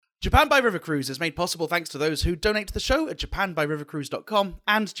Japan by River Cruise is made possible thanks to those who donate to the show at japanbyrivercruise.com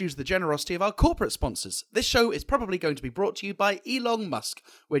and due to the generosity of our corporate sponsors. This show is probably going to be brought to you by Elon Musk.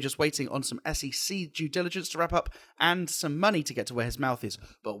 We're just waiting on some SEC due diligence to wrap up and some money to get to where his mouth is.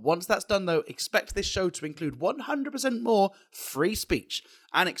 But once that's done though, expect this show to include 100% more free speech.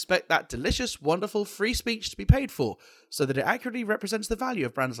 And expect that delicious, wonderful free speech to be paid for, so that it accurately represents the value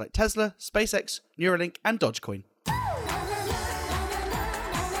of brands like Tesla, SpaceX, Neuralink, and Dogecoin.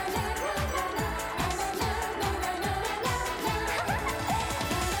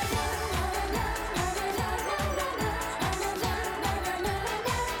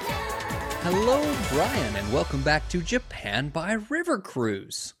 Hello, Brian, and welcome back to Japan by River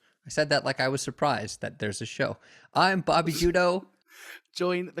Cruise. I said that like I was surprised that there's a show. I'm Bobby Judo.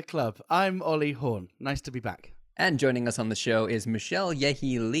 Join the club. I'm Ollie Horn. Nice to be back. And joining us on the show is Michelle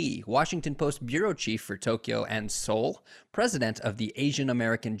Yehi Lee, Washington Post bureau chief for Tokyo and Seoul, president of the Asian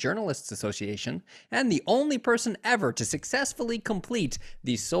American Journalists Association, and the only person ever to successfully complete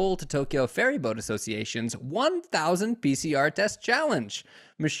the Seoul to Tokyo Ferryboat Association's 1,000 PCR test challenge.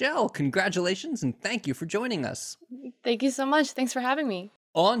 Michelle, congratulations and thank you for joining us. Thank you so much. Thanks for having me.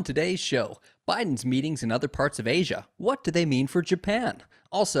 On today's show, Biden's meetings in other parts of Asia. What do they mean for Japan?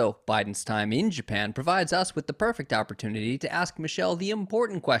 Also, Biden's time in Japan provides us with the perfect opportunity to ask Michelle the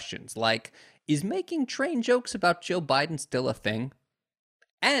important questions like, is making train jokes about Joe Biden still a thing?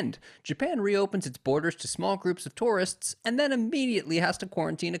 And Japan reopens its borders to small groups of tourists and then immediately has to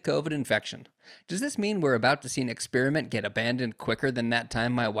quarantine a COVID infection. Does this mean we're about to see an experiment get abandoned quicker than that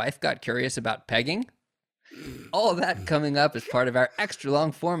time my wife got curious about pegging? All that coming up as part of our extra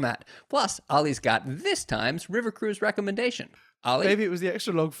long format. Plus, Ollie's got this time's River Cruise recommendation. Ollie? Maybe it was the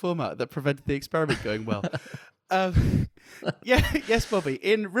extra long format that prevented the experiment going well. Yes, Bobby.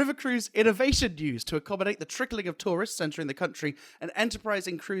 In River Cruise innovation news, to accommodate the trickling of tourists entering the country, an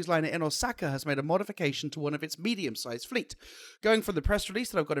enterprising cruise liner in Osaka has made a modification to one of its medium-sized fleet. Going from the press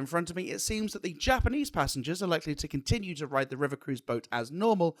release that I've got in front of me, it seems that the Japanese passengers are likely to continue to ride the River Cruise boat as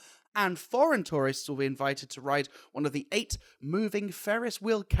normal, and foreign tourists will be invited to ride one of the 8 moving Ferris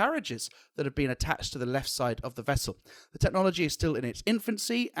wheel carriages that have been attached to the left side of the vessel. The technology is still in its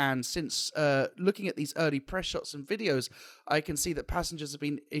infancy, and since looking at these early press shots and videos, I can see that passengers have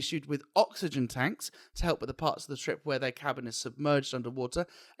been issued with oxygen tanks to help with the parts of the trip where their cabin is submerged underwater.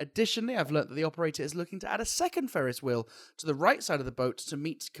 Additionally, I've learnt that the operator is looking to add a second Ferris wheel to the right side of the boat to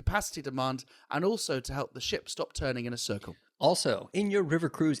meet capacity demand and also to help the ship stop turning in a circle. Also, in your River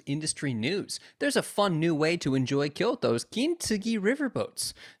Cruise industry news, there's a fun new way to enjoy Kyoto's Kintsugi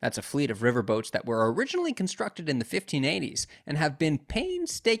riverboats. That's a fleet of riverboats that were originally constructed in the 1580s and have been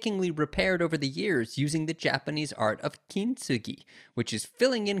painstakingly repaired over the years using the Japanese art of kintsugi, which is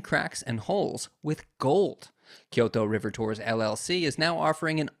filling in cracks and holes with gold. Kyoto River Tours LLC is now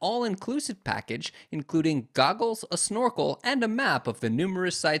offering an all-inclusive package, including goggles, a snorkel, and a map of the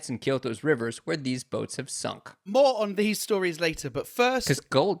numerous sites in Kyoto's rivers where these boats have sunk. More on these stories later, but first, because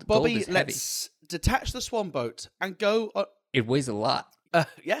gold is heavy. Let's detach the swan boat and go on. It weighs a lot.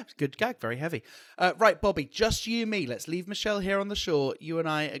 Yeah, good gag, very heavy. Right, Bobby, just you and me. Let's leave Michelle here on the shore. You and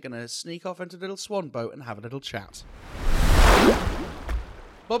I are going to sneak off into the little swan boat and have a little chat.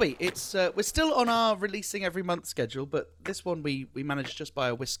 Bobby, it's we're still on our releasing every month schedule, but this one we managed just by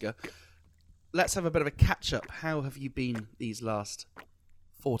a whisker. Let's have a bit of a catch-up. How have you been these last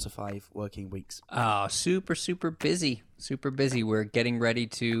 4 to 5 working weeks? Oh, super busy. Super busy. We're getting ready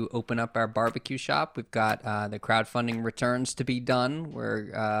to open up our barbecue shop. We've got the crowdfunding returns to be done.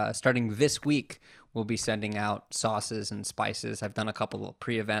 We're starting this week. We'll be sending out sauces and spices. I've done a couple of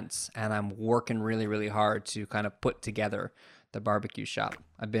pre-events, and I'm working really hard to kind of put together the barbecue shop.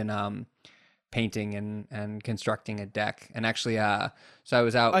 I've been painting and constructing a deck. And actually, so I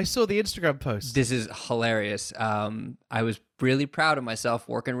was out. I saw the Instagram post. This is hilarious. I was really proud of myself,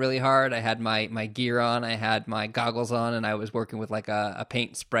 working really hard. I had my gear on, I had my goggles on, and I was working with like a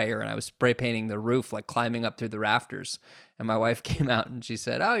paint sprayer, and I was spray painting the roof, like climbing up through the rafters. And my wife came out and she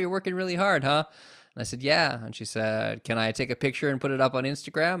said, "Oh, you're working really hard, huh?" And I said, "Yeah." And she said, "Can I take a picture and put it up on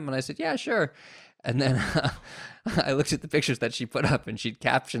Instagram?" And I said, "Yeah, sure." And then I looked at the pictures that she put up, and she'd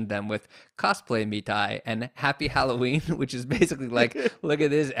captioned them with "cosplay mitai" and "Happy Halloween," which is basically like, look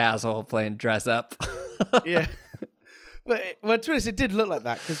at this asshole playing dress up. Yeah. But well, to be honest, it did look like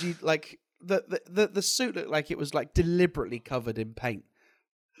that because you like the suit looked like it was like deliberately covered in paint.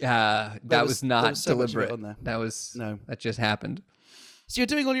 That was not so deliberate. on there. That just happened. So you're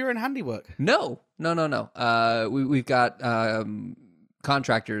doing all your own handiwork? No. We've got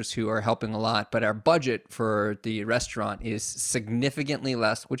contractors who are helping a lot, but our budget for the restaurant is significantly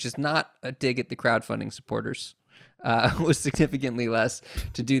less, which is not a dig at the crowdfunding supporters. was significantly less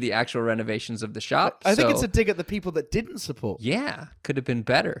to do the actual renovations of the shop. I think it's a dig at the people that didn't support. Yeah, could have been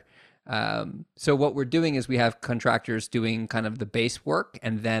better. So what we're doing is we have contractors doing kind of the base work,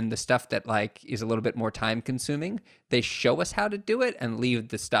 and then the stuff that like is a little bit more time consuming, they show us how to do it and leave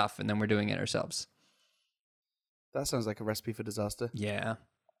the stuff, and then we're doing it ourselves. That sounds like a recipe for disaster. Yeah.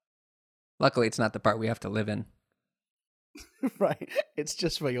 Luckily, it's not the part we have to live in. Right. It's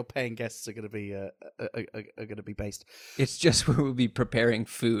just where your paying guests are going to be are going to be based. It's just where we'll be preparing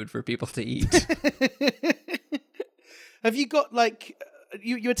food for people to eat. Have you got like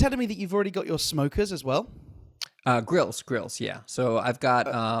you were telling me that you've already got your smokers as well? Grills, yeah. So I've got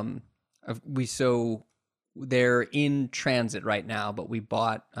so they're in transit right now, but we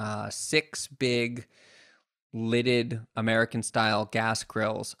bought 6 big lidded American style gas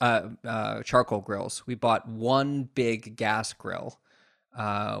grills, charcoal grills. We bought 1 big gas grill.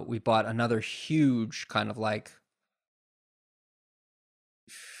 We bought another huge kind of like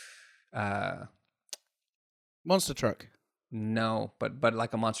Monster truck. No, but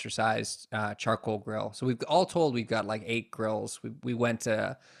like a monster sized charcoal grill. So we've all told we've got like 8 grills. We went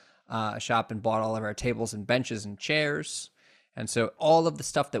to a shop and bought all of our tables and benches and chairs. And so all of the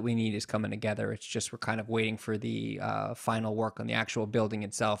stuff that we need is coming together. It's just we're kind of waiting for the final work on the actual building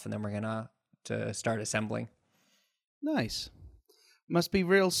itself, and then we're to start assembling. Nice. Must be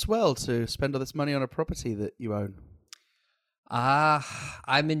real swell to spend all this money on a property that you own.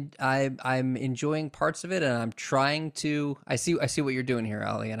 I'm enjoying parts of it, and I'm trying to. I see what you're doing here,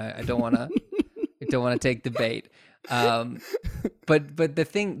 Ali, and I don't want to. I don't want to take the bait. But the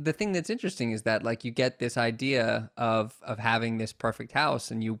thing that's interesting is that like you get this idea of having this perfect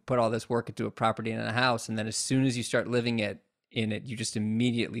house, and you put all this work into a property and a house, and then as soon as you start living in it, you just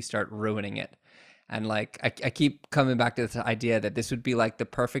immediately start ruining it. And like I keep coming back to this idea that this would be like the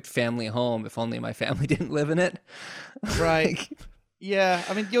perfect family home if only my family didn't live in it. Right. Yeah.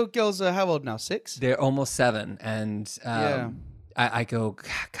 I mean, your girls are how old now? 6? They're almost 7, and Yeah. I go,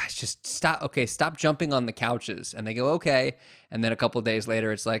 guys, just stop. Okay, stop jumping on the couches. And they go, okay. And then a couple of days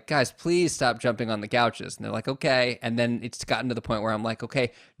later, it's like, guys, please stop jumping on the couches. And they're like, okay. And then it's gotten to the point where I'm like,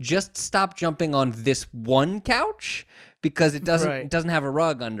 okay, just stop jumping on this one couch because it doesn't have a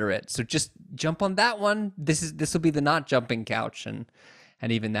rug under it. So just jump on that one. This will be the not jumping couch, and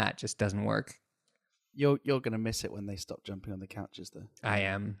even that just doesn't work. You're gonna miss it when they stop jumping on the couches, though. I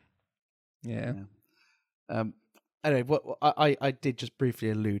am. Yeah. Anyway, what I did just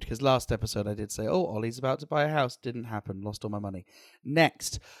briefly allude, because last episode I did say, oh, Ollie's about to buy a house. Didn't happen. Lost all my money.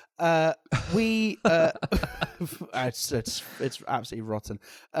 Next, we it's absolutely rotten.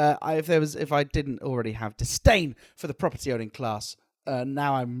 If I didn't already have disdain for the property owning class,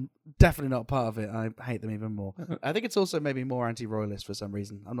 now I'm definitely not part of it. I hate them even more. I think it's also maybe more anti-royalist for some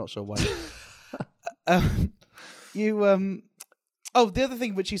reason. I'm not sure why. The other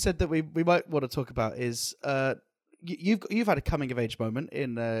thing which you said that we might want to talk about is you've had a coming of age moment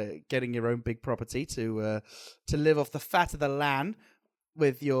in getting your own big property to live off the fat of the land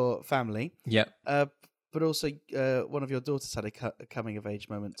with your family. Yep. But also one of your daughters had a coming of age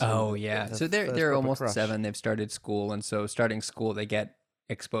moment. Oh yeah. So they're almost 7. They've started school, and so starting school they get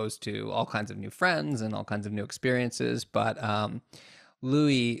exposed to all kinds of new friends and all kinds of new experiences. But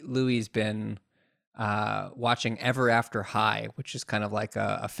Louis's been watching Ever After High, which is kind of like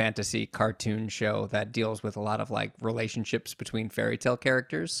a fantasy cartoon show that deals with a lot of like relationships between fairy tale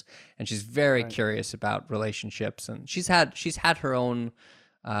characters, and she's very curious about relationships, and she's had her own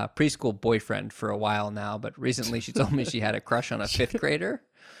preschool boyfriend for a while now, but recently she told me she had a crush on a 5th grader.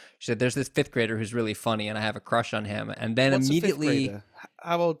 She said, there's this 5th grader who's really funny and I have a crush on him. And then What's immediately... a 5th grader?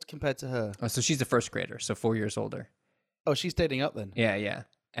 How old compared to her? Oh, so she's a 1st grader, so 4 years older. Oh, she's dating up then? Yeah.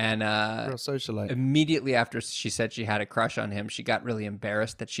 And real socialite. Immediately after she said she had a crush on him, she got really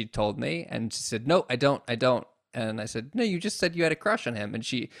embarrassed that she'd told me. And she said, no, I don't. And I said, no, you just said you had a crush on him. And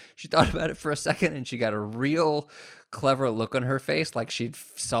she thought about it for a second, and she got a real clever look on her face, like she'd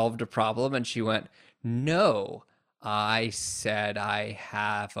solved a problem. And she went, no, I said I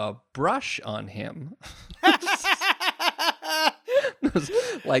have a brush on him.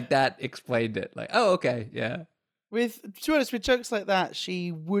 Like that explained it. Like, oh, okay, yeah. To be honest, with jokes like that,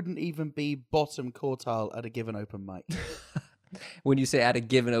 she wouldn't even be bottom quartile at a given open mic. When you say at a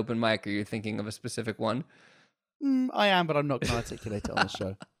given open mic, are you thinking of a specific one? I am, but I'm not going to articulate it on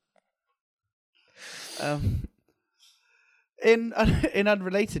the show. In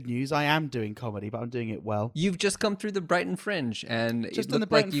unrelated news, I am doing comedy, but I'm doing it well. You've just come through the Brighton Fringe, and Just it on the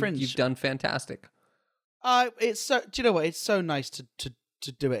looked like Brighton Fringe. you've done fantastic. It's so. Do you know what? It's so nice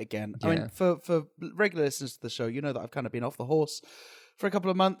to do it again. Yeah. I mean, for regular listeners to the show, you know that I've kind of been off the horse for a couple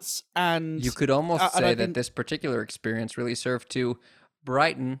of months, and You could almost and say I've that been, this particular experience really served to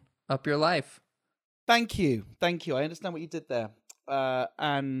brighten up your life. thank you. I understand what you did there,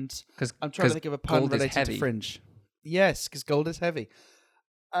 and Because I'm trying to think of a pun gold is related to heavy. Fringe. Yes, because gold is heavy.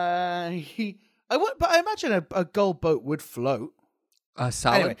 But I imagine a gold boat would float. A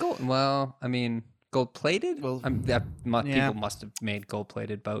solid Anyway. gold? Well, I mean, gold-plated? Well, People yeah. must have made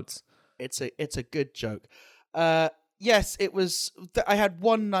gold-plated boats. It's a good joke. Yes, it was. I had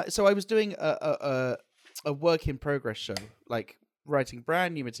one night. So I was doing a work in progress show, like writing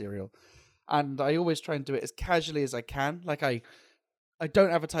brand new material, and I always try and do it as casually as I can. Like I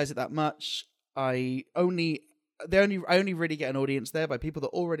don't advertise it that much. I only really get an audience there by people that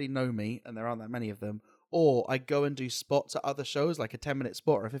already know me, and there aren't that many of them. Or I go and do spots at other shows, like a 10-minute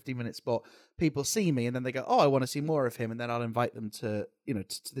spot or a 15-minute spot. People see me, and then they go, "Oh, I want to see more of him," and then I'll invite them to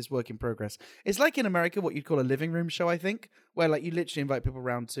to this work in progress. It's like in America what you'd call a living room show, I think, where like you literally invite people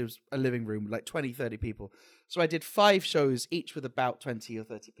around to a living room, like 20, 30 people. So I did 5 shows, each with about 20 or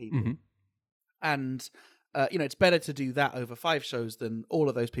 30 people, Mhm. and it's better to do that over 5 shows than all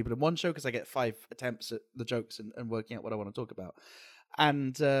of those people in one show, because I get 5 attempts at the jokes and working out what I want to talk about.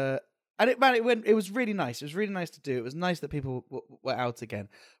 And it was really nice. It was really nice to do. It was nice that people were out again.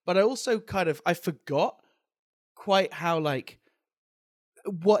 But I also I forgot quite how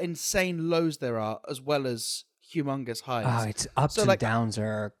what insane lows there are, as well as humongous highs. Oh, it's ups So, and like, downs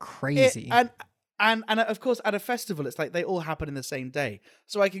are crazy. And of course, at a festival, it's like they all happen in the same day.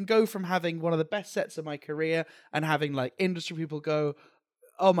 So I can go from having one of the best sets of my career and having like industry people go,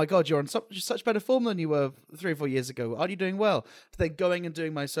 "Oh my God, you're on such better form than you were 3 or 4 years ago. Are you doing well?" To then going and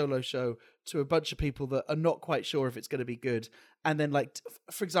doing my solo show to a bunch of people that are not quite sure if it's going to be good. And then, like,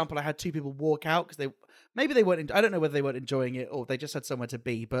 for example, I had 2 people walk out because they weren't. I don't know whether they weren't enjoying it or they just had somewhere to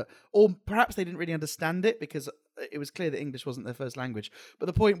be, or perhaps they didn't really understand it because it was clear that English wasn't their first language. But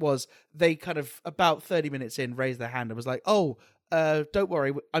the point was, they kind of about 30 minutes in raised their hand and was like, "Oh, don't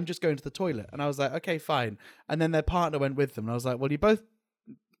worry, I'm just going to the toilet." And I was like, "Okay, fine." And then their partner went with them, and I was like, "Well, you both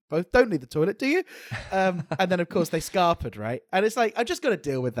don't need the toilet, do you?" And then of course they scarpered, right? And it's like, I just got to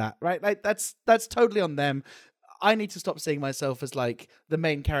deal with that, right? Like that's totally on them. I need to stop seeing myself as like the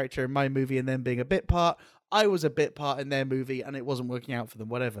main character in my movie and then being a bit part. I was a bit part in their movie and it wasn't working out for them,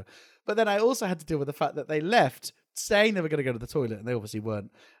 whatever. But then I also had to deal with the fact that they left saying they were going to go to the toilet and they obviously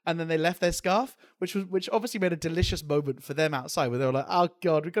weren't. And then they left their scarf, which obviously made a delicious moment for them outside where they were like, "Oh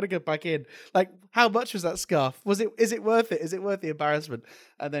God, we've got to go back in." Like, how much was that scarf? Is it worth it? Is it worth the embarrassment?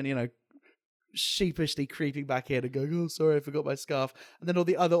 And then, sheepishly creeping back in and going, "Oh, sorry, I forgot my scarf." And then all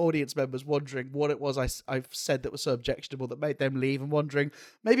the other audience members wondering what it was I've said that was so objectionable that made them leave, and wondering,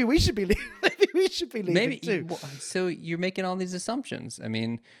 maybe we should be leaving. Maybe we should be leaving too. So you're making all these assumptions. I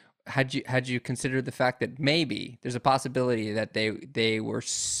mean, had you considered the fact that maybe there's a possibility that they were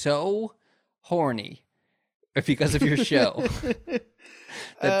so horny because of your show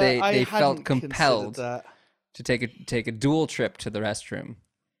that they felt compelled to take a dual trip to the restroom?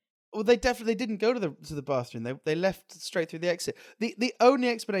 Well, they definitely didn't go to the bathroom. They left straight through the exit. The only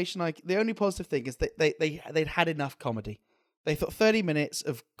explanation, the only positive thing is that they'd had enough comedy. They thought 30 minutes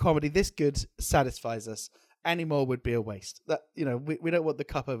of comedy this good satisfies us. Any more would be a waste. That we don't want the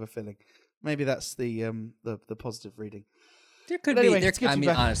cup overfilling. Maybe that's the positive reading. There could But anyway, be. it's good to be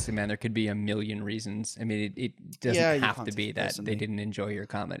back. Honestly, man, there could be a million reasons. I mean, it doesn't have to be that they didn't enjoy your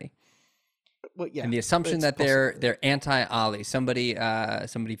comedy. Well, yeah, and the assumption it's that possible. they're anti-Ollie. Somebody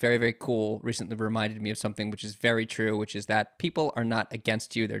very, very cool recently reminded me of something which is very true, which is that people are not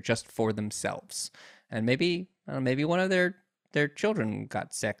against you; they're just for themselves. And maybe one of their children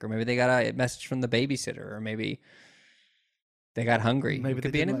got sick, or maybe they got a message from the babysitter, or maybe they got hungry. Maybe it could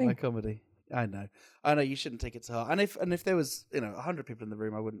they be didn't anything. like my comedy. I know. You shouldn't take it to heart. And if there was 100 people in the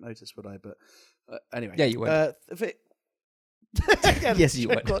room, I wouldn't notice, would I? But anyway, Yeah, you would. Yes, you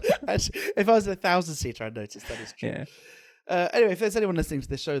would. If I was a 1,000-seater, I'd notice. That is true. Yeah. Anyway, if there's anyone listening to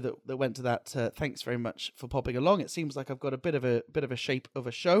this show that went to that, thanks very much for popping along. It seems like I've got a bit of a shape of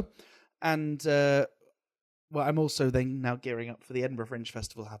a show, and I'm also then now gearing up for the Edinburgh Fringe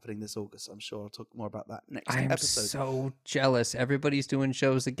Festival happening this August. I'm sure I'll talk more about that next I am episode. so jealous. Everybody's doing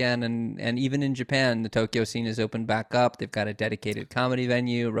shows again, and even in Japan, the Tokyo scene is opened back up. They've got a dedicated comedy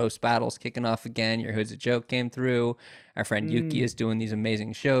venue. Roast Battle's kicking off again. Your Hood's a Joke came through. Our friend Yuki is doing these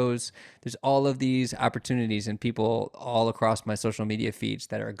amazing shows. There's all of these opportunities and people all across my social media feeds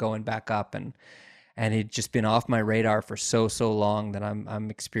that are going back up, and it's just been off my radar for so long that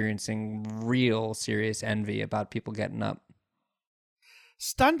I'm experiencing real serious envy about people getting up.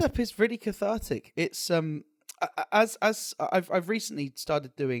 Stand up is really cathartic. It's as I've recently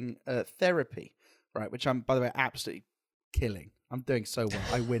started doing therapy, right? Which I'm, by the way, absolutely killing. I'm doing so well.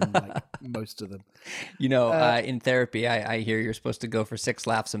 I win like most of them. In therapy, I hear you're supposed to go for 6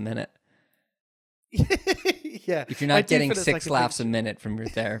 laughs a minute. Yeah. If you're not getting 6 laughs a minute from your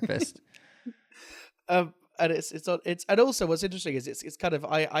therapist. And and also what's interesting is it's kind of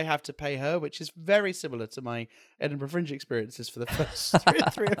I have to pay her, which is very similar to my Edinburgh Fringe experiences for the first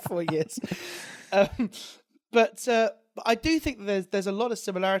 3 or 4 years. But I do think that there's a lot of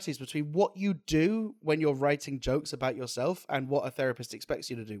similarities between what you do when you're writing jokes about yourself and what a therapist expects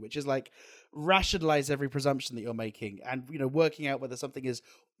you to do, which is like rationalize every presumption that you're making and, working out whether something is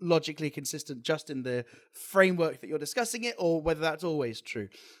logically consistent just in the framework that you're discussing it or whether that's always true.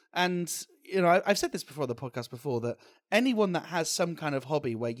 And, I've said this before on the podcast before that anyone that has some kind of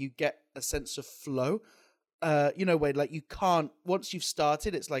hobby where you get a sense of flow, where like you can't, once you've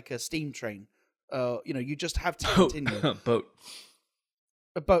started, it's like a steam train. You just have to continue.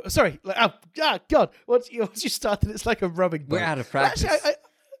 A boat. Sorry. God. Once you started, it's like a rubbing boat. We're out of practice. Actually,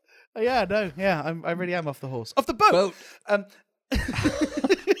 I really am off the horse. Off the boat.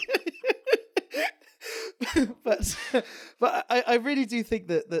 But I really do think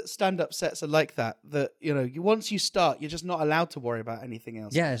that stand-up sets are like that. That once you start, you're just not allowed to worry about anything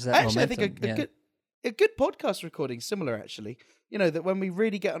else. Yeah, is that actually, momentum. I think a good podcast recording is similar. Actually, that when we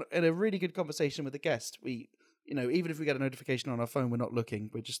really get in a really good conversation with a guest, we, even if we get a notification on our phone, we're not looking,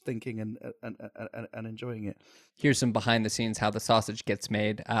 we're just thinking and enjoying it. Here's some behind the scenes how the sausage gets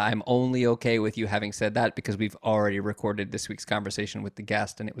made. I'm only okay with you having said that because we've already recorded this week's conversation with the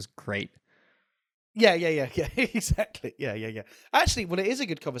guest, and it was great. Yeah, exactly. Yeah. Actually, well, it is a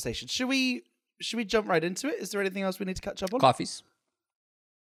good conversation. Should we jump right into it? Is there anything else we need to catch up on? Coffees.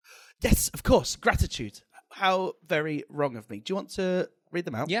 Yes, of course. Gratitude. How very wrong of me. Do you want to read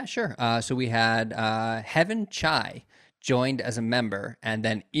them out? Yeah, sure. So we had Heaven Chai joined as a member and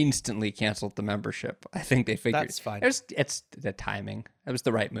then instantly canceled the membership. I think they figured that's fine. It's the timing. It was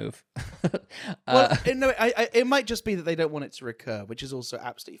the right move. It might just be that they don't want it to recur, which is also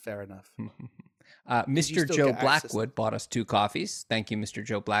absolutely fair enough. Mr. Joe Blackwood bought us 2 coffees. Thank you, Mr.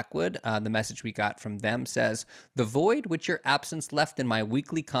 Joe Blackwood. The message we got from them says, "The void which your absence left in my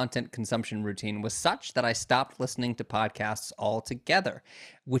weekly content consumption routine was such that I stopped listening to podcasts altogether."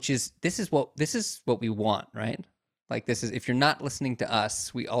 This is what we want, right? Like this is, if you're not listening to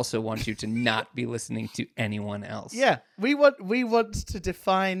us, we also want you to not be listening to anyone else. Yeah, we want to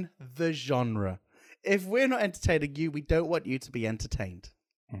define the genre. If we're not entertaining you, we don't want you to be entertained.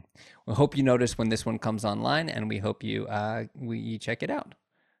 We hope you notice when this one comes online, and we hope you check it out.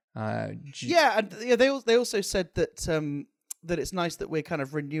 They also said that that it's nice that we're kind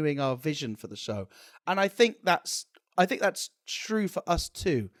of renewing our vision for the show, and I think that's true for us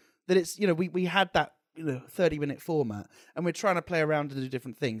too. That it's we had that 30-minute format, and we're trying to play around and do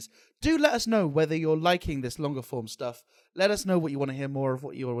different things. Do let us know whether you're liking this longer form stuff. Let us know what you want to hear more of,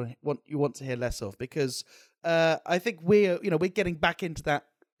 what you want to hear less of, because I think we're getting back into that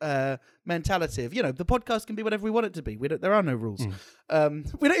mentality of the podcast can be whatever we want it to be. There are no rules. We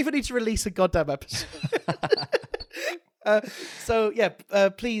don't even need to release a goddamn episode.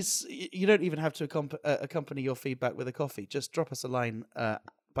 Please, you don't even have to accompany your feedback with a coffee. Just drop us a line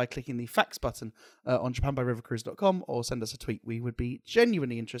by clicking the fax button on japanbyrivercruise.com or send us a tweet. We would be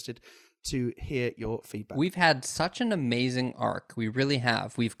genuinely interested to hear your feedback. We've had such an amazing arc. We really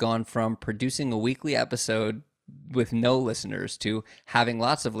have. We've gone from producing a weekly episode with no listeners to having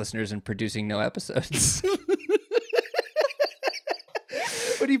lots of listeners and producing no episodes.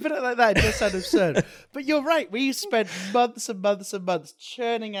 When you put it like that, it does sound absurd. But you're right. We spent months and months and months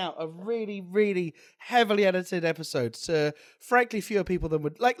churning out a really, really heavily edited episode to, frankly, fewer people than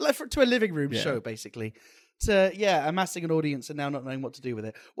would like to a living room show, basically. To amassing an audience and now not knowing what to do with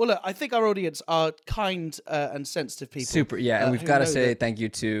it. Well, look, I think our audience are kind and sensitive people. Super, yeah. And we've got to say thank you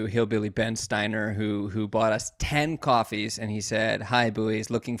to Hillbilly Ben Steiner, who bought us 10 coffees, and he said, "Hi, buoys,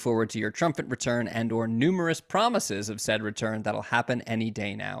 looking forward to your triumphant return and or numerous promises of said return that'll happen any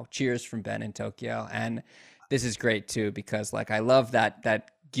day now. Cheers from Ben in Tokyo." And this is great too, because I love that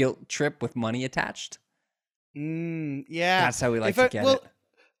guilt trip with money attached. Yeah. That's how we like to get it.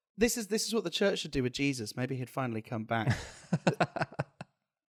 This is what the church should do with Jesus. Maybe he'd finally come back.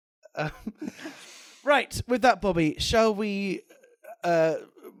 Right, with that, Bobby, shall we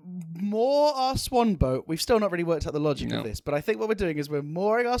moor our swan boat? We've still not really worked out the logic of this, but I think what we're doing is we're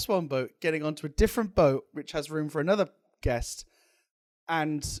mooring our swan boat, getting onto a different boat, which has room for another guest,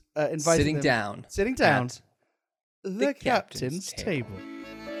 and inviting them... Sitting down. At the captain's table.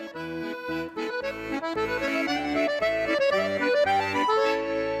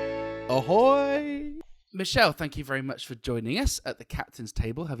 Ahoy! Michelle, thank you very much for joining us at the captain's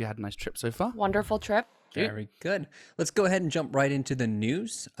table. Have you had a nice trip so far? Wonderful trip. Very good. Let's go ahead and jump right into the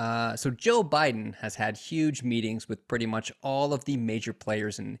news. So Joe Biden has had huge meetings with pretty much all of the major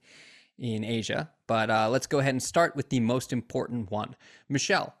players in Asia. But let's go ahead and start with the most important one.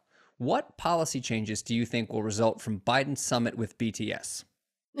 Michelle, what policy changes do you think will result from Biden's summit with BTS?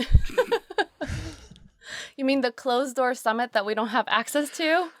 You mean the closed door summit that we don't have access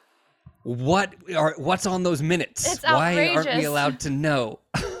to? What's on those minutes? It's Why aren't we outrageous. allowed to know?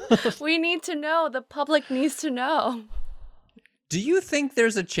 We need to know. The public needs to know. Do you think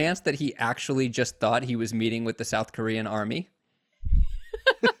there's a chance that he actually just thought he was meeting with the South Korean army?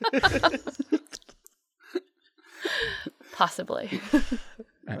 Possibly.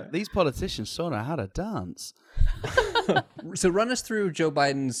 These politicians sort of know how to dance. So run us through Joe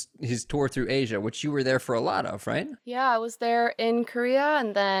Biden's his tour through Asia, which you were there for a lot of, right? Yeah, I was there in Korea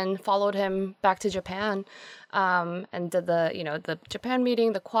and then followed him back to Japan, and did the Japan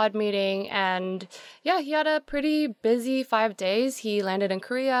meeting, the Quad meeting, and yeah, he had a pretty busy 5 days. He landed in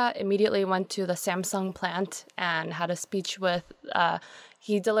Korea, immediately went to the Samsung plant and had a speech with.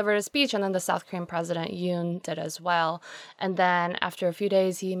 He delivered a speech, and then the South Korean president Yoon did as well. And then after a few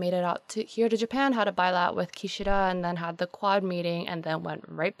days, he made it out here to Japan, had a bilat with Kishida, and then had the Quad meeting, and then went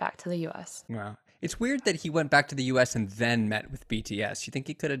right back to the U.S. Wow. It's weird that he went back to the U.S. and then met with BTS. You think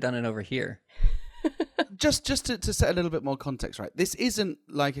he could have done it over here? Just to set a little bit more context, right? This isn't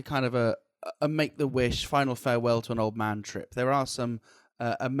like a kind of a make-the-wish, final farewell to an old man trip. There are some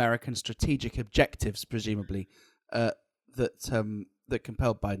American strategic objectives, presumably, that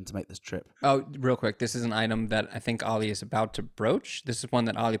compelled Biden to make this trip. Oh, real quick, this is an item that I think Ali is about to broach. This is one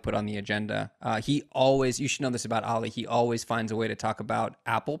that Ali put on the agenda. You should know this about Ali, he always finds a way to talk about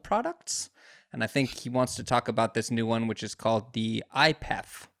Apple products. And I think he wants to talk about this new one, which is called the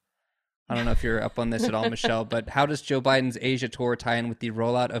iPef. I don't know if you're up on this at all, Michelle, but how does Joe Biden's Asia tour tie in with the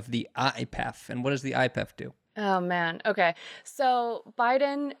rollout of the iPef? And what does the iPef do? Oh, man. Okay. So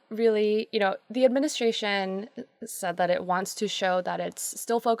Biden really, the administration said that it wants to show that it's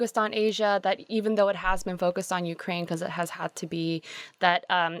still focused on Asia, that even though it has been focused on Ukraine because it has had to be, that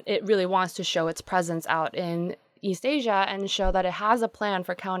it really wants to show its presence out in East Asia and show that it has a plan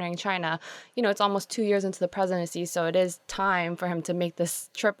for countering China. It's almost 2 years into the presidency, so it is time for him to make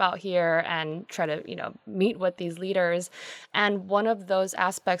this trip out here and try to, meet with these leaders. And one of those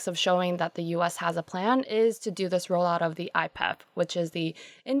aspects of showing that the U.S. has a plan is to do this rollout of the IPEF, which is the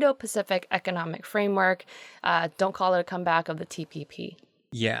Indo-Pacific Economic Framework. Don't call it a comeback of the TPP.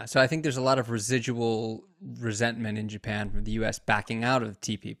 Yeah, so I think there's a lot of residual resentment in Japan from the U.S. backing out of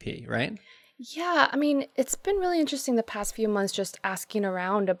TPP, right? Yeah, I mean, it's been really interesting the past few months just asking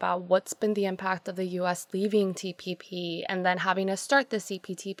around about what's been the impact of the U.S. leaving TPP and then having to start the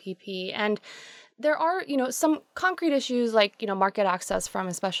CPTPP. And there are, some concrete issues like, market access from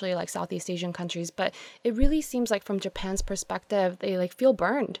especially like Southeast Asian countries. But it really seems like from Japan's perspective, they feel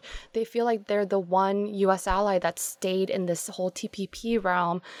burned. They feel like they're the one U.S. ally that stayed in this whole TPP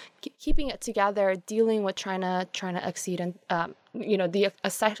realm, keeping it together, dealing with China trying to exceed and the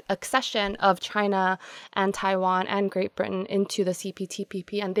accession of China and Taiwan and Great Britain into the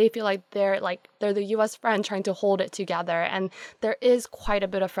CPTPP, and they feel like they're the U.S. friend trying to hold it together. And there is quite a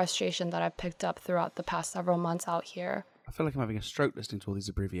bit of frustration that I've picked up throughout the past several months out here. I feel like I'm having a stroke listening to all these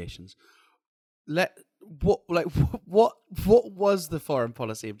abbreviations. What was the foreign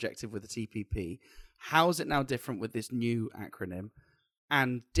policy objective with the TPP? How is it now different with this new acronym?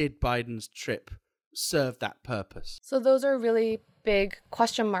 And did Biden's trip serve that purpose? So those are really big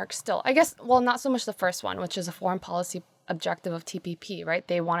question marks still. I guess, well, not so much the first one, which is a foreign policy objective of TPP, right?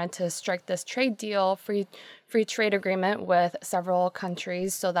 They wanted to strike this trade deal, free trade agreement with several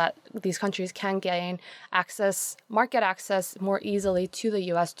countries so that these countries can gain market access more easily to the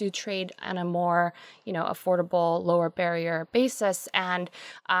U.S., do trade on a more, affordable, lower barrier basis, and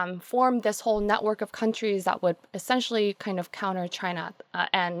form this whole network of countries that would essentially kind of counter China.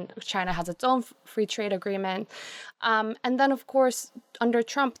 And China has its own free trade agreement. And then, of course, under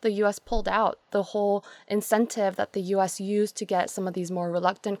Trump, the U.S. pulled out. The whole incentive that the U.S. used to get some of these more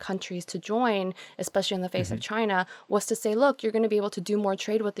reluctant countries to join, especially in the face of China, was to say, look, you're going to be able to do more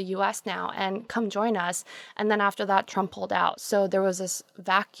trade with the U.S. now and come join us. And then after that, Trump pulled out. So there was this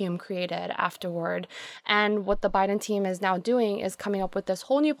vacuum created afterward. And what the Biden team is now doing is coming up with this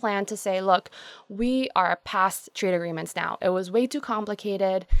whole new plan to say, look, we are past trade agreements now. It was way too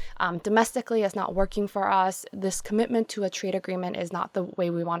complicated. Domestically, it's not working for us. This commitment to a trade agreement is not the way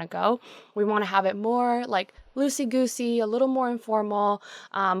we want to go. We want to have it more like loosey-goosey, a little more informal,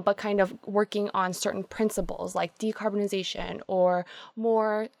 but kind of working on certain principles like decarbonization or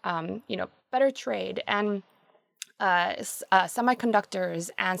more, better trade. And semiconductors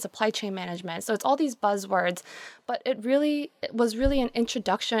and supply chain management. So it's all these buzzwords, but it was really an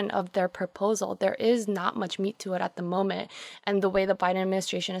introduction of their proposal. There is not much meat to it at the moment. And the way the Biden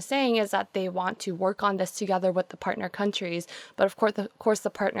administration is saying is that they want to work on this together with the partner countries. But of course, the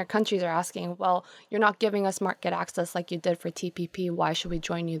partner countries are asking, well, you're not giving us market access like you did for TPP. Why should we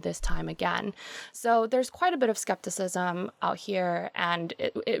join you this time again? So there's quite a bit of skepticism out here, and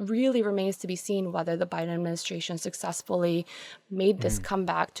it really remains to be seen whether the Biden administration successfully made this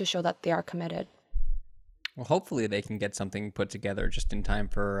comeback to show that they are committed. Well, hopefully they can get something put together just in time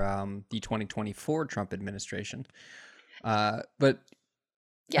for the 2024 Trump administration. But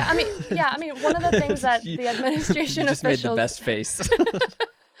yeah, I mean, one of the things that the administration just officials made the best face.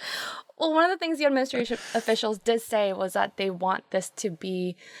 Well, one of the things the administration officials did say was that they want this to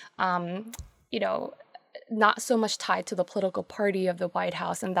be, not so much tied to the political party of the White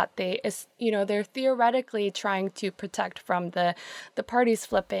House, and that they're theoretically trying to protect from the parties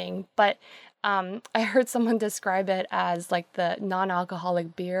flipping. But I heard someone describe it as like the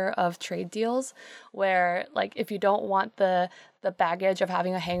non-alcoholic beer of trade deals, where like if you don't want the baggage of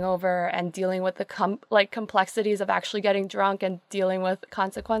having a hangover and dealing with the complexities of actually getting drunk and dealing with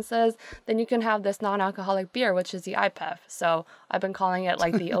consequences, then you can have this non-alcoholic beer, which is the IPEF. So I've been calling it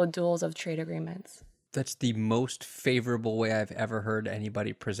like the O'Douls of trade agreements. That's the most favorable way I've ever heard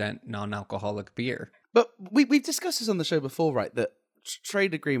anybody present non-alcoholic beer. But we've discussed this on the show before, right? That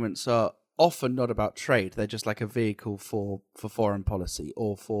trade agreements are often not about trade. They're just like a vehicle for foreign policy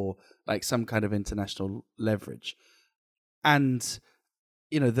or for like some kind of international leverage. And,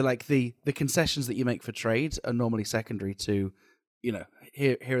 the concessions that you make for trade are normally secondary to,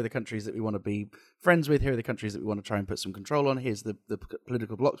 here are the countries that we want to be friends with. Here are the countries that we want to try and put some control on. Here's the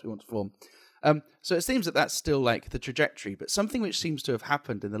political blocks we want to form. So it seems that that's still like the trajectory, but something which seems to have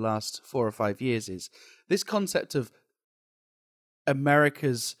happened in the last 4 or 5 years is this concept of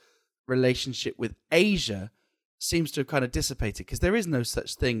America's relationship with Asia seems to have kind of dissipated, because there is no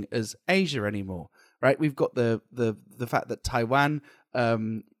such thing as Asia anymore, right? We've got the fact that Taiwan,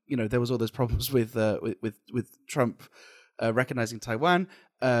 there was all those problems with Trump recognizing Taiwan.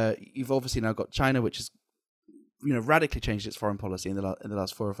 You've obviously now got China, which has radically changed its foreign policy in the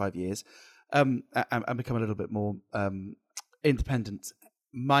last 4 or 5 years. And become a little bit more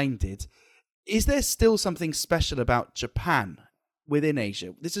independent-minded. Is there still something special about Japan within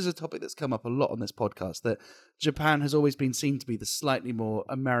Asia? This is a topic that's come up a lot on this podcast, that Japan has always been seen to be the slightly more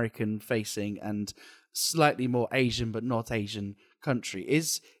American-facing and slightly more Asian but not Asian country.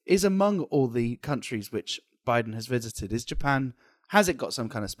 Is among all the countries which Biden has visited, has it got some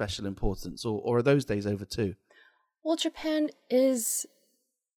kind of special importance, or are those days over too? Well, Japan is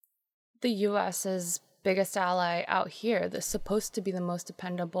the U.S.'s biggest ally out here. They're supposed to be the most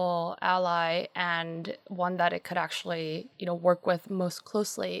dependable ally and one that it could actually, work with most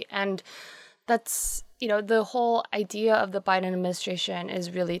closely. And that's, the whole idea of the Biden administration is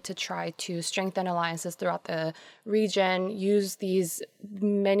really to try to strengthen alliances throughout the region, use these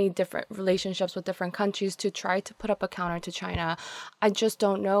many different relationships with different countries to try to put up a counter to China. I just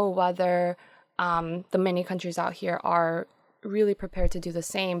don't know whether the many countries out here are really prepared to do the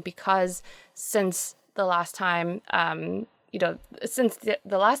same, because since the last time, since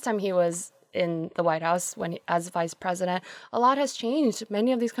the last time he was in the White House as vice president, a lot has changed.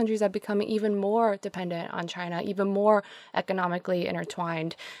 Many of these countries have become even more dependent on China, even more economically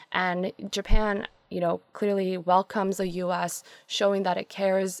intertwined. And Japan, clearly welcomes the U.S., showing that it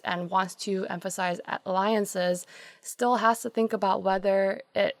cares and wants to emphasize alliances, still has to think about whether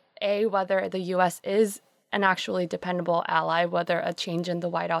the U.S. is an actually dependable ally, whether a change in the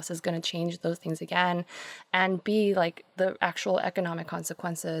White House is going to change those things again, and B, like the actual economic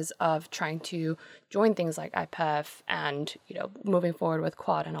consequences of trying to join things like IPEF and, moving forward with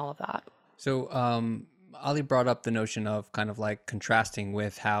Quad and all of that. So Ali brought up the notion of kind of like contrasting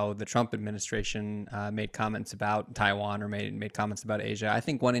with how the Trump administration made comments about Taiwan or made comments about Asia. I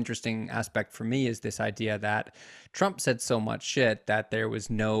think one interesting aspect for me is this idea that Trump said so much shit that there was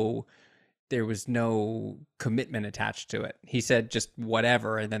no commitment attached to it. He said just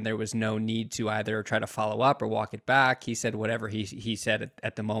whatever, and then there was no need to either try to follow up or walk it back. He said whatever he said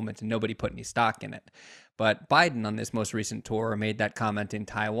at the moment, and nobody put any stock in it. But Biden on this most recent tour made that comment in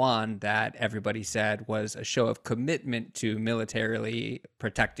Taiwan that everybody said was a show of commitment to militarily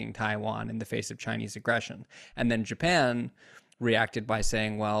protecting Taiwan in the face of Chinese aggression. And then Japan reacted by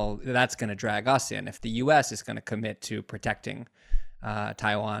saying, well, that's going to drag us in. If the U.S. is going to commit to protecting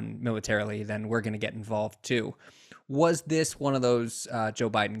Taiwan militarily, then we're going to get involved too. Was this one of those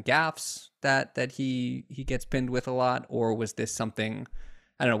Joe Biden gaffes that he gets pinned with a lot, or was this something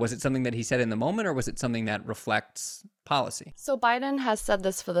I don't know, was it something that he said in the moment, or was it something that reflects policy? So Biden has said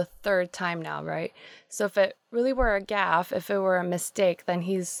this for the third time now, right? So if it really were a gaffe, if it were a mistake, then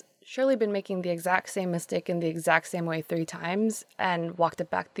he's surely been making the exact same mistake in the exact same way 3 times and walked it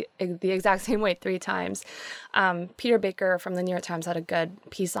back the exact same way 3 times. Peter Baker from the New York Times had a good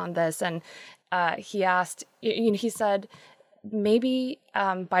piece on this, and he asked, he said, maybe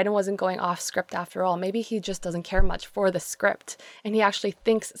Biden wasn't going off script after all. Maybe he just doesn't care much for the script, and he actually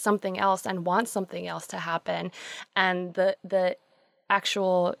thinks something else and wants something else to happen. And the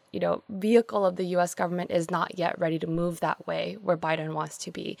actual, vehicle of the U.S. government is not yet ready to move that way where Biden wants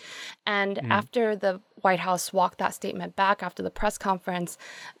to be. And after the White House walked that statement back after the press conference,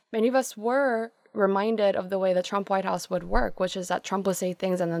 many of us were reminded of the way the Trump White House would work, which is that Trump would say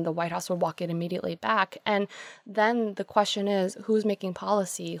things and then the White House would walk it immediately back. And then the question is, who's making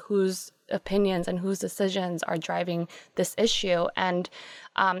policy, whose opinions and whose decisions are driving this issue? And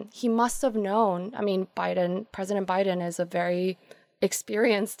he must have known, President Biden is a very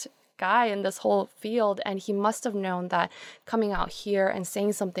experienced guy in this whole field, and he must have known that coming out here and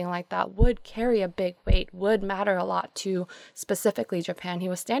saying something like that would carry a big weight, would matter a lot to specifically Japan. He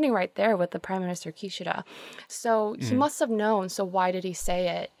was standing right there with the Prime Minister Kishida. So he must have known. So why did he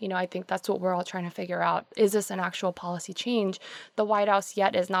say it? I think that's what we're all trying to figure out. Is this an actual policy change? The White House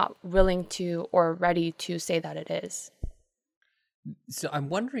yet is not willing to or ready to say that it is. So I'm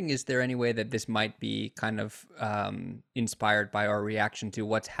wondering, is there any way that this might be kind of inspired by our reaction to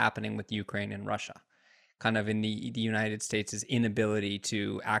what's happening with Ukraine and Russia? Kind of in the United States' inability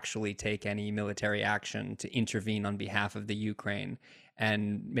to actually take any military action to intervene on behalf of the Ukraine,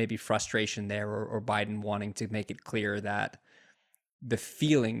 and maybe frustration there, or Biden wanting to make it clear that the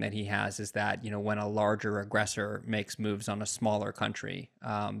feeling that he has is that, when a larger aggressor makes moves on a smaller country,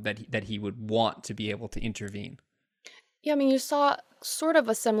 that he would want to be able to intervene. Yeah, you saw sort of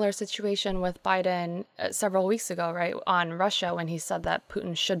a similar situation with Biden several weeks ago, right, on Russia, when he said that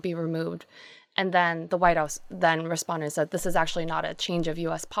Putin should be removed. And then the White House then responded and said, this is actually not a change of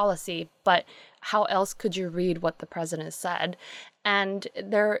U.S. policy. But how else could you read what the president said? And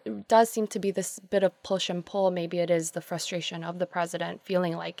there does seem to be this bit of push and pull. Maybe it is the frustration of the president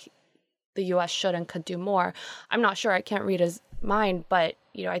feeling like the U.S. should and could do more. I'm not sure. I can't read his mind. But,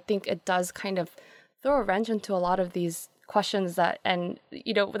 I think it does kind of throw a wrench into a lot of these questions that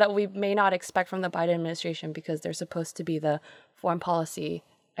we may not expect from the Biden administration, because they're supposed to be the foreign policy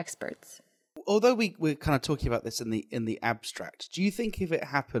experts. Although we're kind of talking about this in the abstract, do you think if it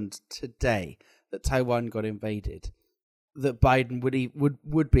happened today that Taiwan got invaded, that Biden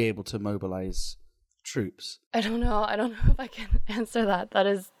would be able to mobilize troops? I don't know if I can answer that. That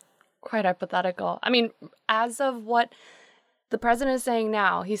is quite hypothetical. As of what the president is saying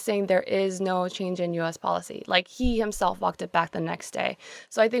now, he's saying there is no change in U.S. policy. Like, he himself walked it back the next day.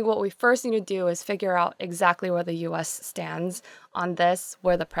 So I think what we first need to do is figure out exactly where the U.S. stands on this,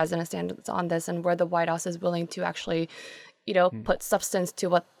 where the president stands on this, and where the White House is willing to actually, put substance to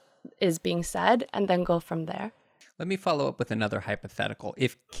what is being said, and then go from there. Let me follow up with another hypothetical.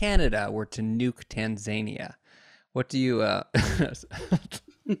 If Canada were to nuke Tanzania, what do you...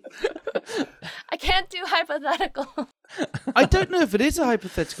 I can't do hypothetical. I don't know if it is a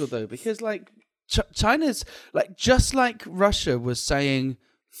hypothetical, though, because China's just like Russia was saying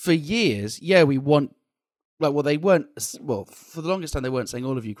for years, we want, they weren't, for the longest time they weren't saying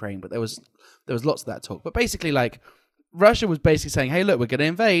all of Ukraine, but there was lots of that talk. But basically, Russia was basically saying, hey, look, we're going to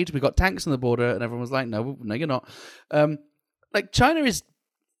invade, we've got tanks on the border, and everyone was like, no, you're not. China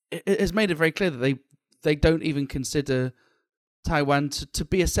has made it very clear that they don't even consider Taiwan to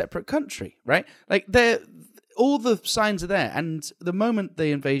be a separate country, right? All the signs are there, and the moment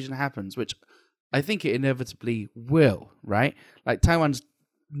the invasion happens, which I think it inevitably will, right? Taiwan's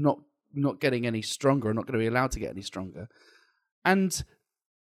not getting any stronger, or not going to be allowed to get any stronger, and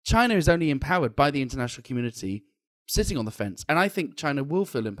China is only empowered by the international community sitting on the fence, and I think China will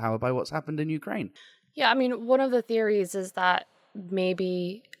feel empowered by what's happened in Ukraine. Yeah, one of the theories is that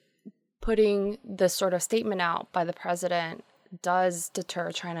maybe putting this sort of statement out by the president does deter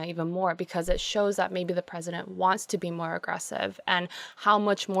China even more, because it shows that maybe the president wants to be more aggressive. And how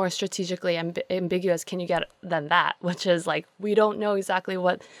much more strategically ambiguous can you get than that? Which is we don't know exactly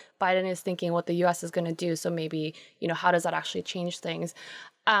what Biden is thinking, what the U.S. is going to do. So maybe, how does that actually change things?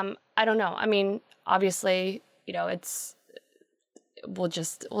 I don't know. Obviously, we'll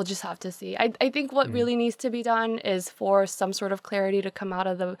just have to see. I think what really needs to be done is for some sort of clarity to come out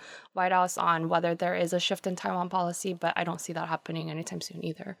of the White House on whether there is a shift in Taiwan policy, but I don't see that happening anytime soon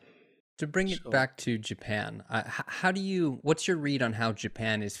either. To bring it back to Japan, what's your read on how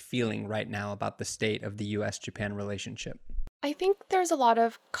Japan is feeling right now about the state of the U.S.-Japan relationship? I think there's a lot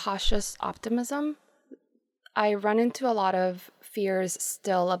of cautious optimism. I run into a lot of fears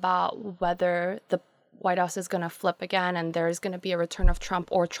still about whether the White House is going to flip again and there's going to be a return of Trump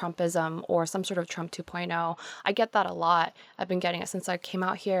or Trumpism or some sort of Trump 2.0. I get that a lot. I've been getting it since I came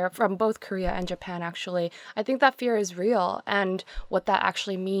out here from both Korea and Japan, actually. I think that fear is real, and what that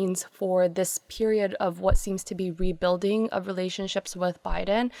actually means for this period of what seems to be rebuilding of relationships with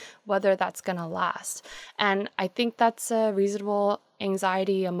Biden, whether that's going to last. And I think that's a reasonable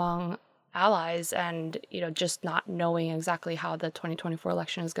anxiety among allies, and just not knowing exactly how the 2024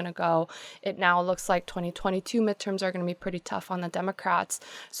 election is going to go. It now looks like 2022 midterms are going to be pretty tough on the Democrats,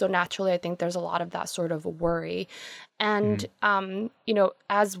 so naturally I think there's a lot of that sort of worry. And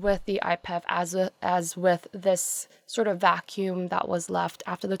as with the IPEF, as with this sort of vacuum that was left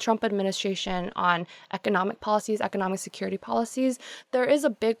after the Trump administration on economic policies, economic security policies, there is a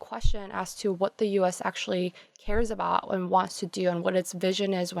big question as to what the U.S. actually cares about and wants to do, and what its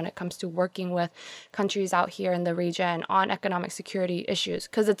vision is when it comes to working with countries out here in the region on economic security issues.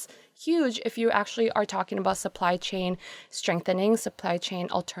 Because it's huge if you actually are talking about supply chain strengthening, supply chain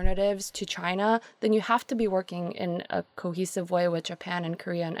alternatives to China, then you have to be working in a cohesive way with Japan and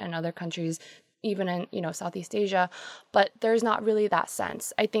Korea and other countries, even in Southeast Asia. But there's not really that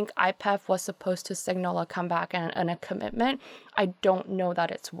sense. I think IPEF was supposed to signal a comeback and a commitment. I don't know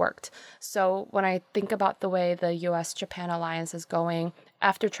that it's worked. So when I think about the way the US-Japan alliance is going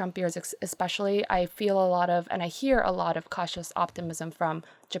after Trump years especially, I feel a lot of, and I hear a lot of cautious optimism from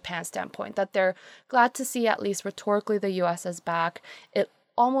Japan's standpoint, that they're glad to see at least rhetorically the US is back. It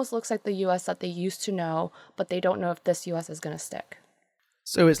almost looks like the US that they used to know, but they don't know if this US is going to stick.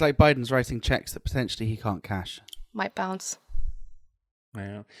 So it's like Biden's writing checks that potentially he can't cash. Might bounce.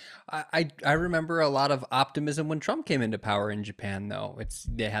 Yeah. I remember a lot of optimism when Trump came into power in Japan, though.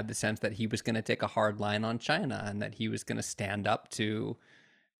 They had the sense that he was going to take a hard line on China and that he was going to stand up to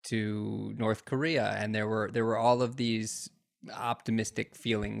North Korea, and there were all of these optimistic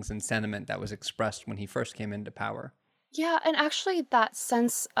feelings and sentiment that was expressed when he first came into power. Yeah, and actually that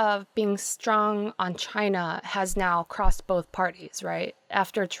sense of being strong on China has now crossed both parties, right?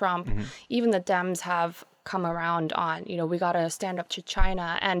 After Trump, even the Dems have come around on, we got to stand up to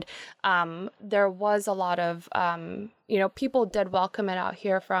China. And there was a lot of, people did welcome it out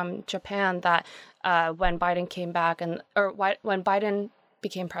here from Japan that when Biden came back when Biden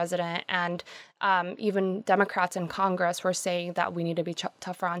became president, and even Democrats in Congress were saying that we need to be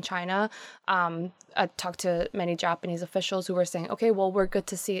tougher on China. I talked to many Japanese officials who were saying, okay, well, we're good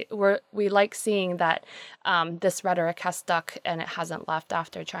to see, we like seeing that this rhetoric has stuck and it hasn't left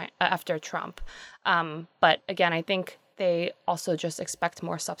after Trump. But again, I think they also just expect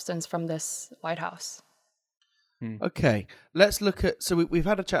more substance from this White House. Okay, let's look at, so we've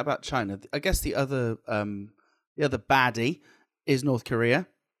had a chat about China. I guess the other baddie is North Korea.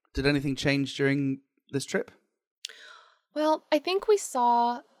 Did anything change during this trip? Well, I think we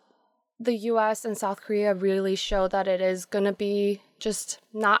saw the U.S. and South Korea really show that it is going to be just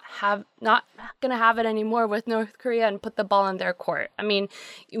not going to have it anymore with North Korea and put the ball in their court. I mean,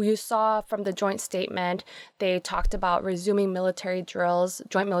 you saw from the joint statement, they talked about resuming joint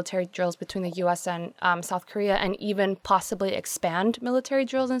military drills between the U.S. and South Korea, and even possibly expand military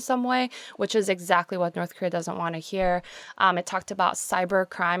drills in some way, which is exactly what North Korea doesn't want to hear. It talked about cyber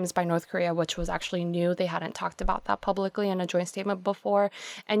crimes by North Korea, which was actually new. They hadn't talked about that publicly in a joint statement before.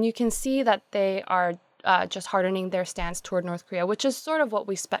 And you can see that they are just hardening their stance toward North Korea, which is sort of what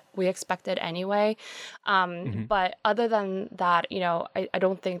we expected anyway. But other than that, I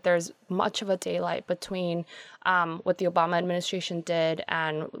don't think there's much of a daylight between what the Obama administration did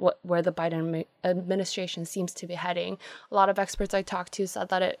and where the Biden administration seems to be heading. A lot of experts I talked to said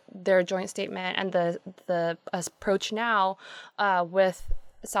that their joint statement and the approach now with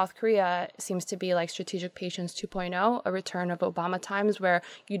South Korea seems to be like strategic patience 2.0, a return of Obama times, where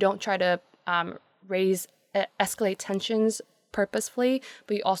you don't try to escalate tensions purposefully,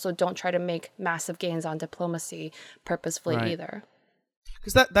 but you also don't try to make massive gains on diplomacy purposefully either.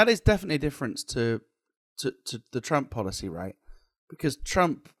 Because that is definitely a difference to the Trump policy, right? Because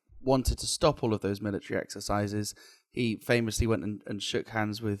Trump wanted to stop all of those military exercises. He famously went and shook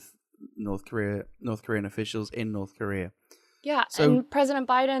hands with North Korean officials in North Korea. Yeah, and President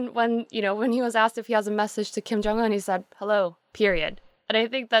Biden, when he was asked if he has a message to Kim Jong-un, he said, "Hello, period." And I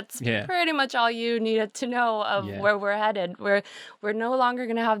think that's Yeah. pretty much all you needed to know of where we're headed. We're no longer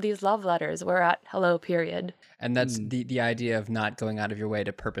going to have these love letters. We're at hello, period. And that's the idea of not going out of your way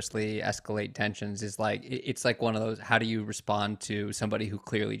to purposely escalate tensions is like, it's like one of those, how do you respond to somebody who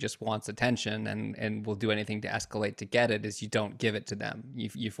clearly just wants attention and will do anything to escalate to get it, is you don't give it to them.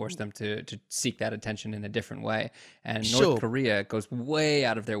 You force them to seek that attention in a different way. And Sure. North Korea goes way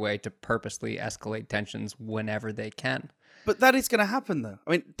out of their way to purposely escalate tensions whenever they can. But that is going to happen, though. I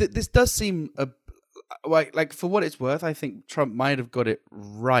mean, this does seem like for what it's worth, I think Trump might have got it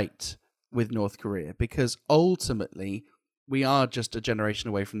right with North Korea, because ultimately we are just a generation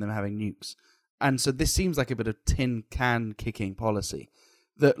away from them having nukes, and so this seems like a bit of tin can kicking policy.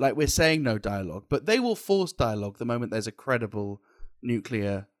 That, like, we're saying no dialogue, but they will force dialogue the moment there's a credible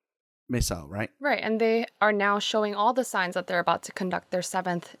nuclear missile, right? Right, and they are now showing all the signs that they're about to conduct their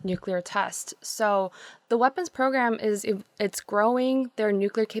 7th nuclear test. So the weapons program it's growing. Their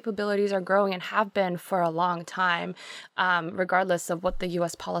nuclear capabilities are growing and have been for a long time, regardless of what the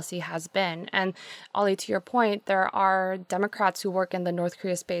U.S. policy has been. And Ollie, to your point, there are Democrats who work in the North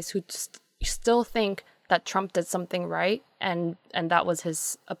Korea space who still think that Trump did something right, and that was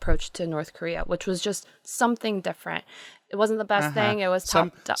his approach to North Korea, which was just something different. It wasn't the best thing. It was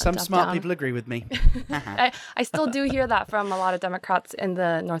some smart down. people agree with me. I still do hear that from a lot of Democrats in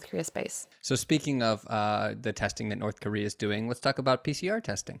the North Korea space. So speaking of the testing that North Korea is doing, let's talk about PCR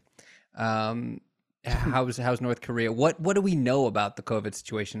testing. How's North Korea? What do we know about the COVID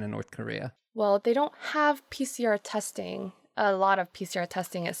situation in North Korea? Well, they don't have PCR testing. A lot of PCR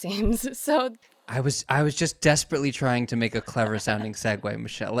testing, it seems. So I was just desperately trying to make a clever sounding segue,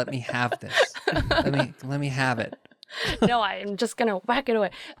 Michelle. Let me have this. let me have it. No, I'm just gonna whack it away.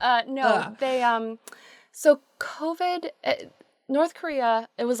 They so COVID. North Korea.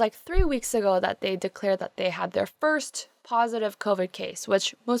 It was like 3 weeks ago that they declared that they had their first positive COVID case,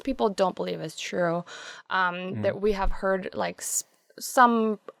 which most people don't believe is true. That we have heard like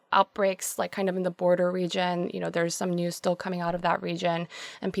some outbreaks, like kind of in the border region. You know, there's some news still coming out of that region,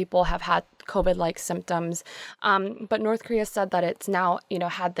 and people have had COVID-like symptoms. But North Korea said that it's now,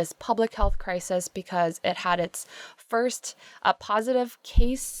 had this public health crisis because it had its first positive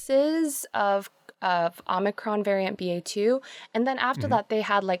cases of Omicron variant BA2. And then after that, they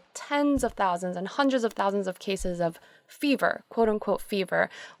had like tens of thousands and hundreds of thousands of cases of fever, quote unquote fever,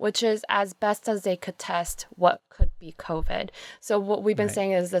 which is as best as they could test what could be COVID. So what we've been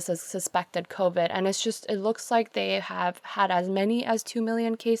saying is this is suspected COVID. And it looks like they have had as many as 2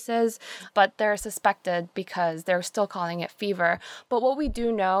 million cases, but they're suspected because they're still calling it fever. But what we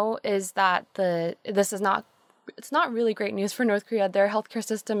do know is that it's not really great news for North Korea. Their healthcare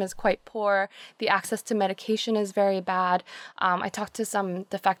system is quite poor. The access to medication is very bad. I talked to some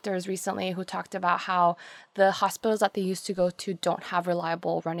defectors recently who talked about how the hospitals that they used to go to don't have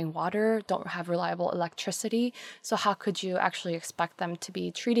reliable running water, don't have reliable electricity. So how could you actually expect them to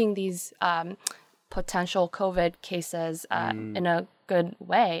be treating these potential COVID cases in a good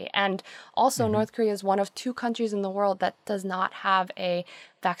way? And also North Korea is one of 2 countries in the world that does not have a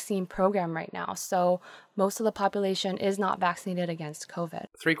vaccine program right now. So most of the population is not vaccinated against COVID.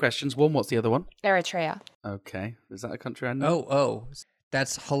 3 questions. 1, what's the other one? Eritrea. Okay. Is that a country I know? Oh,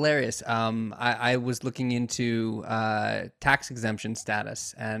 that's hilarious. I was looking into tax exemption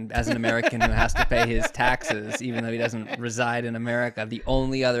status, and as an American who has to pay his taxes, even though he doesn't reside in America, the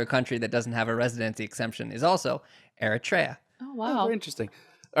only other country that doesn't have a residency exemption is also Eritrea. Oh, wow. Very interesting.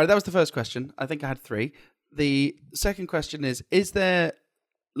 All right, that was the first question. I think I had 3. The second question is there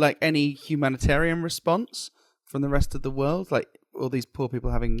like any humanitarian response from the rest of the world? Like all these poor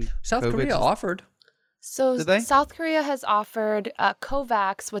people having South COVID? Korea offered. So Did they? South Korea has offered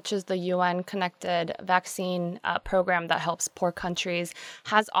COVAX, which is the UN-connected vaccine program that helps poor countries,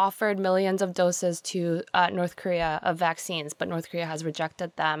 has offered millions of doses to North Korea of vaccines, but North Korea has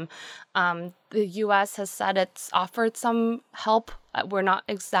rejected them. The U.S. has said it's offered some help. We're not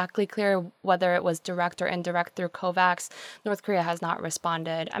exactly clear whether it was direct or indirect through COVAX. North Korea has not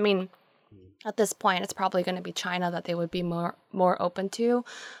responded. I mean, at this point, it's probably going to be China that they would be more open to.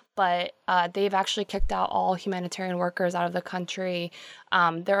 But they've actually kicked out all humanitarian workers out of the country.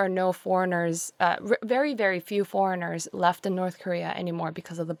 There are no foreigners, very, very few foreigners left in North Korea anymore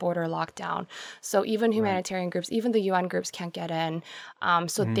because of the border lockdown. So even humanitarian groups, even the UN groups can't get in.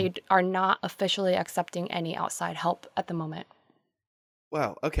 So they are not officially accepting any outside help at the moment.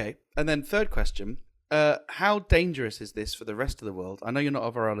 Wow, okay. And then third question, how dangerous is this for the rest of the world? I know you're not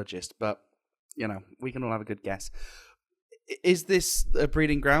a virologist, but, we can all have a good guess. Is this a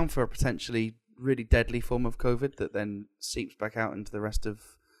breeding ground for a potentially really deadly form of COVID that then seeps back out into the rest of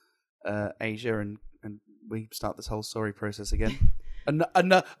Asia and we start this whole sorry process again?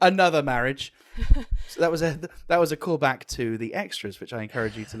 Another marriage. So that was a callback to the extras, which I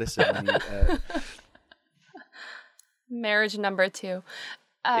encourage you to listen. When you, Marriage number 2.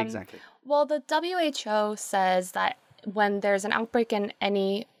 exactly. Well, the WHO says that when there's an outbreak in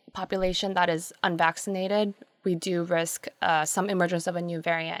any population that is unvaccinated, we do risk some emergence of a new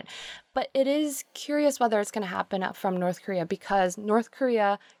variant. But it is curious whether it's going to happen from North Korea, because North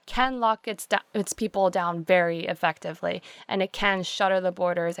Korea can lock its people down very effectively, and it can shutter the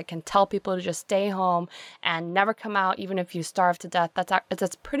borders. It can tell people to just stay home and never come out, even if you starve to death.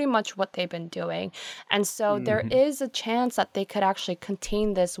 That's pretty much what they've been doing. And so there is a chance that they could actually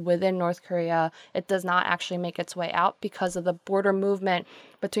contain this within North Korea. It does not actually make its way out because of the border movement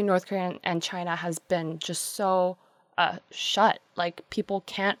between North Korea and China has been just so shut. Like, people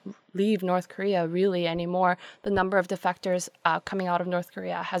can't leave North Korea really anymore. The number of defectors coming out of North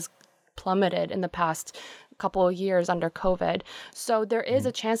Korea has plummeted in the past couple of years under COVID. So there is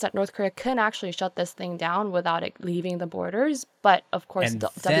a chance that North Korea can actually shut this thing down without it leaving the borders. But of course, And WHO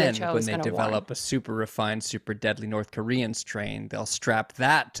then is when going they to warn. develop a super refined, super deadly North Korean strain, they'll strap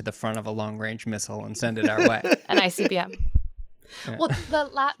that to the front of a long-range missile and send it our way. An ICBM. Well,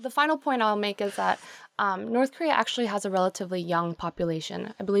 the final point I'll make is that North Korea actually has a relatively young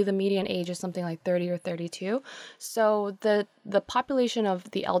population. I believe the median age is something like 30 or 32. So the population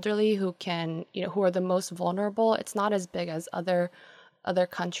of the elderly who are the most vulnerable, it's not as big as other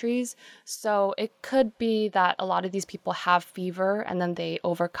countries. So it could be that a lot of these people have fever and then they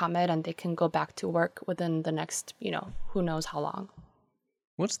overcome it and they can go back to work within the next, who knows how long.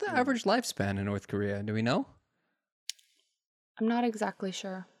 What's the average lifespan in North Korea? Do we know? I'm not exactly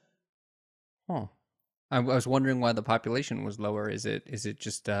sure. Oh, I was wondering why the population was lower. Is it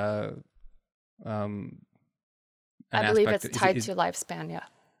just I believe it's tied to lifespan, yeah.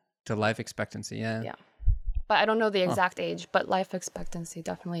 To life expectancy, yeah. Yeah. But I don't know the exact age, but life expectancy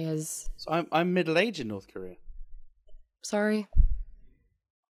definitely is. So I'm middle-aged in North Korea. Sorry.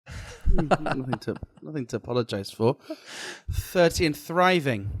 Nothing to apologize for. 30 and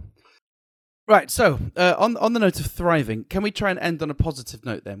thriving. Right, so on the note of thriving, can we try and end on a positive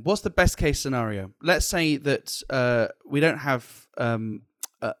note then? What's the best case scenario? Let's say that we don't have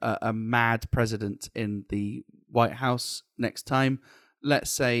a mad president in the White House next time.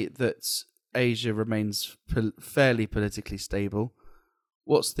 Let's say that Asia remains fairly politically stable.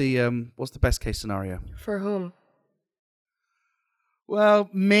 What's the best case scenario? For whom? Well,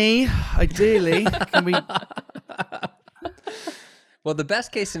 me, ideally. Can we... Well, the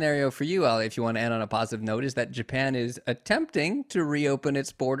best case scenario for you, Ali, if you want to end on a positive note, is that Japan is attempting to reopen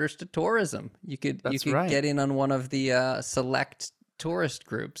its borders to tourism. You could get in on one of the select tourist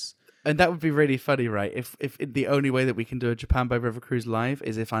groups. And that would be really funny, right? If the only way that we can do a Japan by River cruise live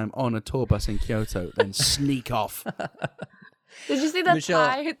is if I'm on a tour bus in Kyoto, then sneak off. Did you see that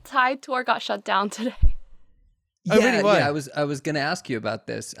Michelle, Thai tour got shut down today? Oh, really? Why? Yeah, I was going to ask you about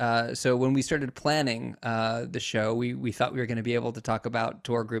this. So when we started planning the show, we thought we were going to be able to talk about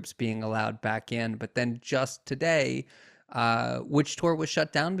tour groups being allowed back in, but then just today, which tour was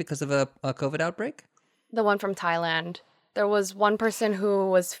shut down because of a COVID outbreak? The one from Thailand. There was one person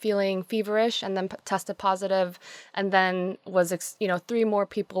who was feeling feverish and then tested positive, and then was 3 more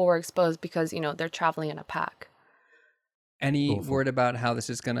people were exposed because they're traveling in a pack. Any word about how this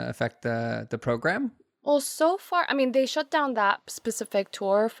is going to affect the program? Well, so far, I mean, they shut down that specific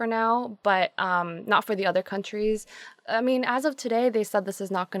tour for now, but not for the other countries. I mean, as of today, they said this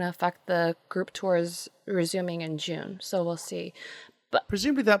is not going to affect the group tours resuming in June, so we'll see. But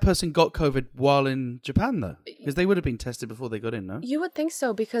presumably that person got COVID while in Japan, though, because they would have been tested before they got in, no? You would think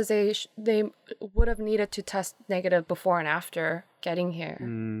so, because they would have needed to test negative before and after getting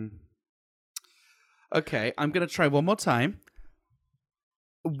here. Okay, I'm going to try one more time.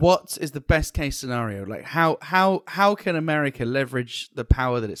 What is the best case scenario? Like, how can America leverage the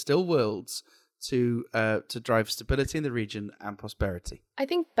power that it still wields to drive stability in the region and prosperity? I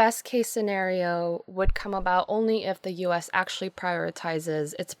think best case scenario would come about only if the U.S. actually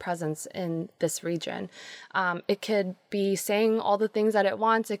prioritizes its presence in this region. It could be saying all the things that it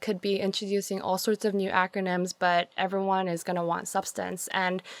wants. It could be introducing all sorts of new acronyms, but everyone is going to want substance.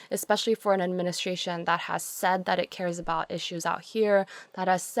 And especially for an administration that has said that it cares about issues out here, that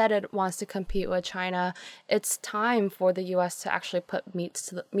has said it wants to compete with China, it's time for the U.S. to actually put meat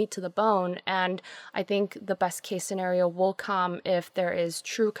to the bone. And I think the best case scenario will come if there is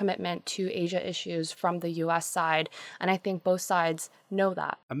true commitment to Asia issues from the U.S. side. And I think both sides know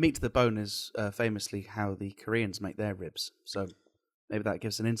that. And meat to the bone is famously how the Koreans make their ribs. So maybe that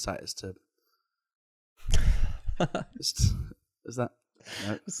gives an insight as to... is that...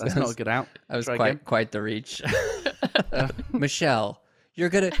 No, that's not a good out. That was quite the reach. Michelle, you're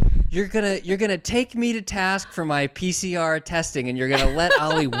gonna take me to task for my PCR testing, and you're gonna let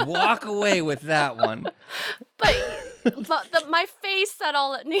Ollie walk away with that one. But my face said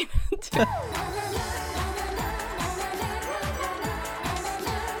all it needed to.